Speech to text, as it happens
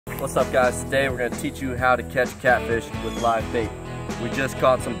What's up guys? Today we're going to teach you how to catch catfish with live bait. We just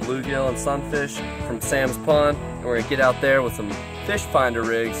caught some bluegill and sunfish from Sam's pond, and we're going to get out there with some fish finder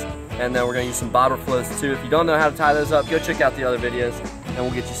rigs, and then we're going to use some bobber floats too. If you don't know how to tie those up, go check out the other videos and we'll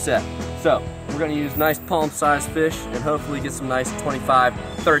get you set. So we're going to use nice palm-sized fish and hopefully get some nice 25,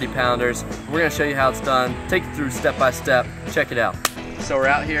 30 pounders. We're going to show you how it's done, take you through step by step, check it out. So we're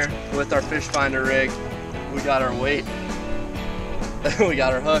out here with our fish finder rig. We got our weight, we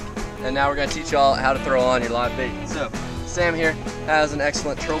got our hook, and now we're going to teach y'all how to throw on your live bait. So Sam here has an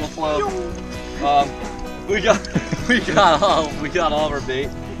excellent troll float. We got all of our bait.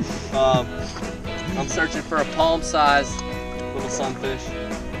 I'm searching for a palm-sized little sunfish.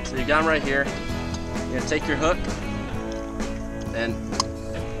 So you got them right here. You're gonna take your hook and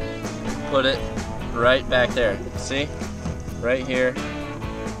put it right back there. See? Right here.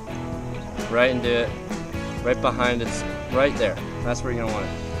 Right into it. Right behind it's right there. That's where you're gonna want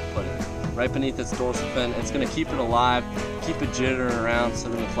to put it. Right beneath its dorsal fin. It's gonna keep it alive, keep it jittering around so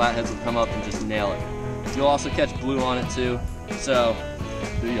then the flatheads will come up and just nail it. You'll also catch blue on it too. So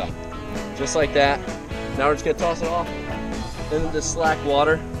there you go. Just like that. Now we're just gonna toss it off into this slack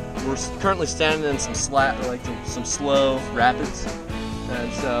water. We're currently standing in some some slow rapids,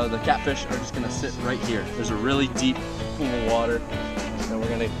 and so the catfish are just gonna sit right here. There's a really deep pool of water, and we're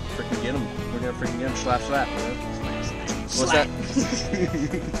gonna freaking get them. We're gonna freaking get them. Slap, slap. What's that?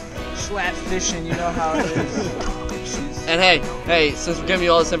 Slap fishing, you know how it is. And hey, since we're giving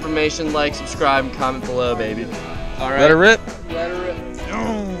you all this information, like, subscribe, and comment below, baby. All right. Let her rip. Let her rip.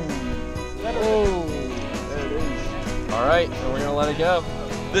 Let her rip. There it is. All right, and we're gonna let it go.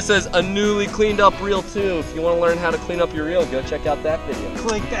 This is a newly cleaned up reel too. If you want to learn how to clean up your reel, go check out that video.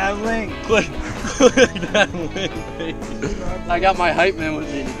 Click that link. Click that link, baby. I got my hype man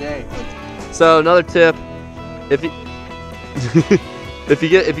with me today. So another tip, if you if you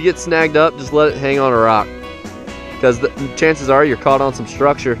get snagged up, just let it hang on a rock, because the chances are you're caught on some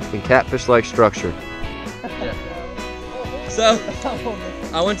structure, and catfish like structure. Yeah. So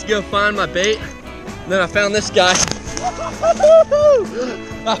I went to go find my bait, and then I found this guy.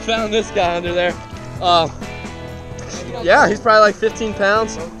 I found this guy under there. Yeah, he's probably like 15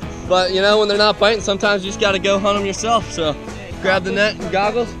 pounds. But you know, when they're not biting, sometimes you just gotta go hunt them yourself. So grab the net and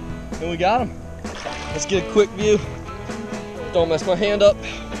goggles, and we got him. Let's get a quick view. Don't mess my hand up.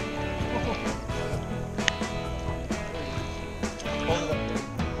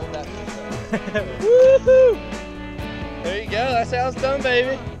 Woohoo! There you go, that's how it's done,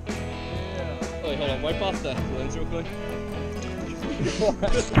 baby. Wait, hold on, wipe off the lens real quick.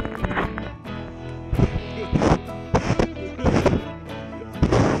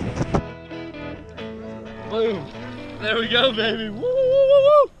 Boom! There we go, baby. Woo, woo, woo,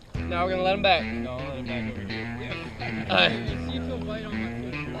 woo. Now we're gonna let him back. No, I'll let him back over here. Alright. See if he'll bite on my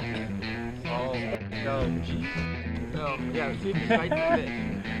foot. Oh, no. No, yeah, see if he bites the fish.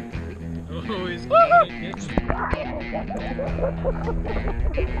 Oh, he's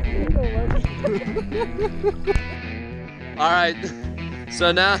Alright,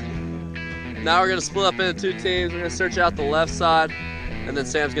 so now we're gonna split up into two teams. We're gonna search out the left side, and then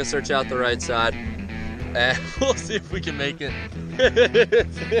Sam's gonna search out the right side, and we'll see if we can make it.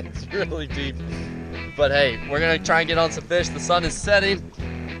 It's really deep, but hey, we're gonna try and get on some fish. The sun is setting,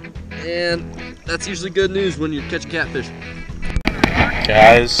 and that's usually good news when you catch catfish.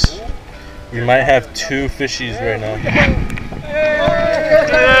 Guys, we might have two fishies right now.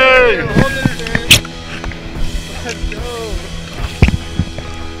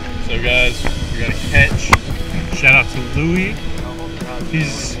 So guys, we got a catch. Shout out to Louie.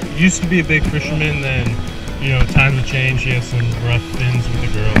 He's used to be a big fisherman, then you know, times have changed. He has some rough ends with the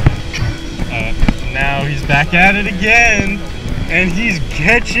girl. Now he's back at it again, and he's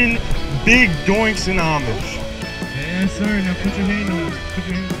catching big doinks in Amish. Yes sir, now put your hand on it. Put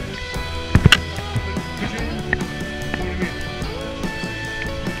your hand on it. Put your hand on it.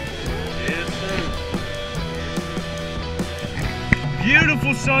 Yes sir.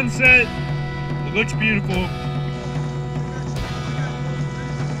 Beautiful sunset. It looks beautiful.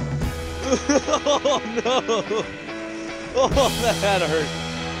 Oh no! Oh, that hurt.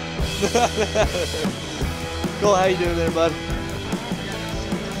 That hurt. Cole, how you doing there, bud?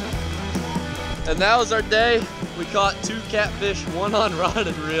 And that was our day. We caught 2 catfish, 1 on rod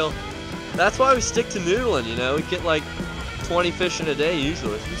and reel. That's why we stick to noodling, you know? We get like 20 fish in a day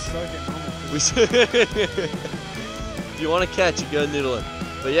usually. We suck at normal fish. If you want to catch, you go noodling.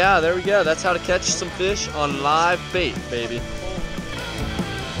 But yeah, there we go. That's how to catch some fish on live bait, baby.